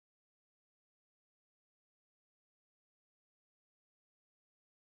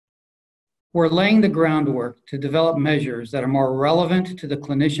We're laying the groundwork to develop measures that are more relevant to the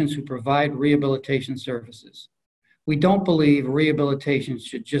clinicians who provide rehabilitation services. We don't believe rehabilitation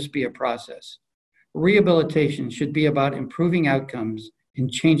should just be a process. Rehabilitation should be about improving outcomes and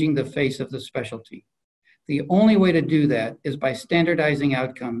changing the face of the specialty. The only way to do that is by standardizing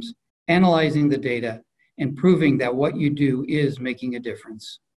outcomes, analyzing the data, and proving that what you do is making a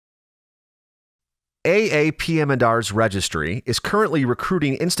difference. AAPM&R's registry is currently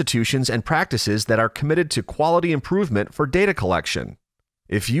recruiting institutions and practices that are committed to quality improvement for data collection.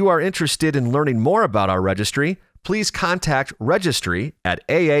 If you are interested in learning more about our registry, please contact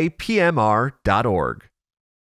registry@aapmr.org.